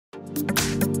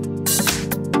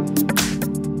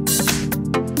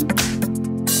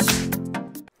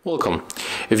Welcome.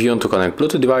 If you want to connect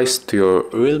Bluetooth device to your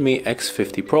Realme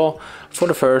X50 Pro, for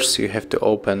the first you have to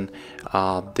open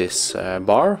this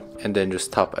bar and then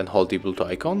just tap and hold the Bluetooth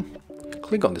icon.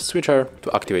 Click on the switcher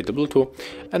to activate the Bluetooth,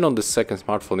 and on the second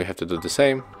smartphone you have to do the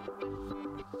same.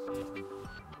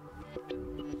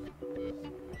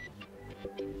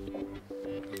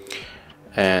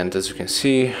 And as you can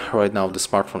see, right now the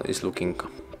smartphone is looking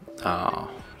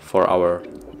for our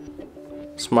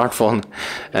smartphone,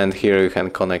 and here you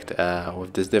can connect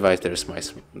with this device.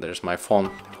 There's my phone,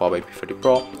 Huawei P30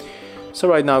 Pro. So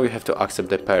right now we have to accept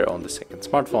the pair on the second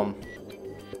smartphone,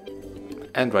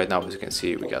 and right now as you can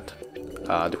see we got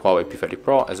the Huawei P30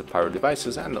 Pro as a pair of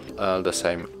devices, and the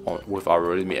same with our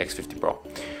Realme X50 Pro.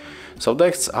 So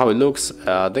that's how it looks.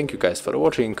 Thank you guys for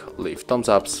watching. Leave thumbs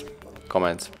ups,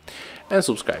 comments and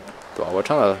subscribe to our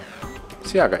channel.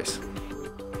 See ya guys.